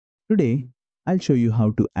Today, I'll show you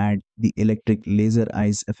how to add the electric laser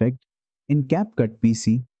eyes effect in CapCut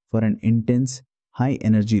PC for an intense, high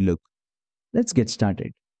energy look. Let's get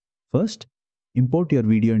started. First, import your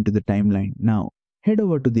video into the timeline. Now, head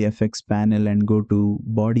over to the effects panel and go to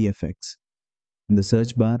body effects. In the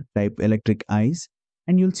search bar, type electric eyes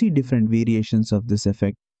and you'll see different variations of this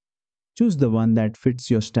effect. Choose the one that fits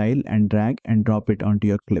your style and drag and drop it onto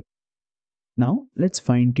your clip. Now let's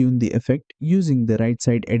fine tune the effect using the right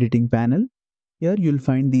side editing panel. Here you'll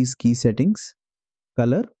find these key settings.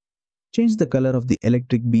 Color, change the color of the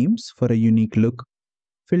electric beams for a unique look.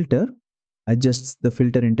 Filter, adjusts the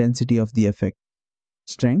filter intensity of the effect.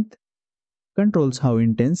 Strength, controls how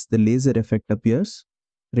intense the laser effect appears.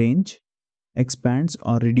 Range, expands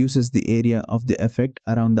or reduces the area of the effect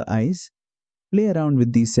around the eyes. Play around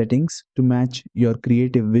with these settings to match your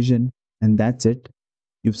creative vision, and that's it.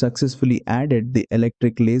 You've successfully added the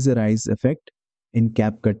electric laser eyes effect in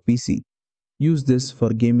CapCut PC. Use this for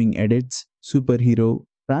gaming edits, superhero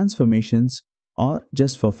transformations, or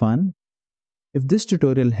just for fun. If this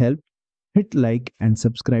tutorial helped, hit like and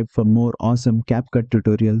subscribe for more awesome CapCut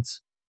tutorials.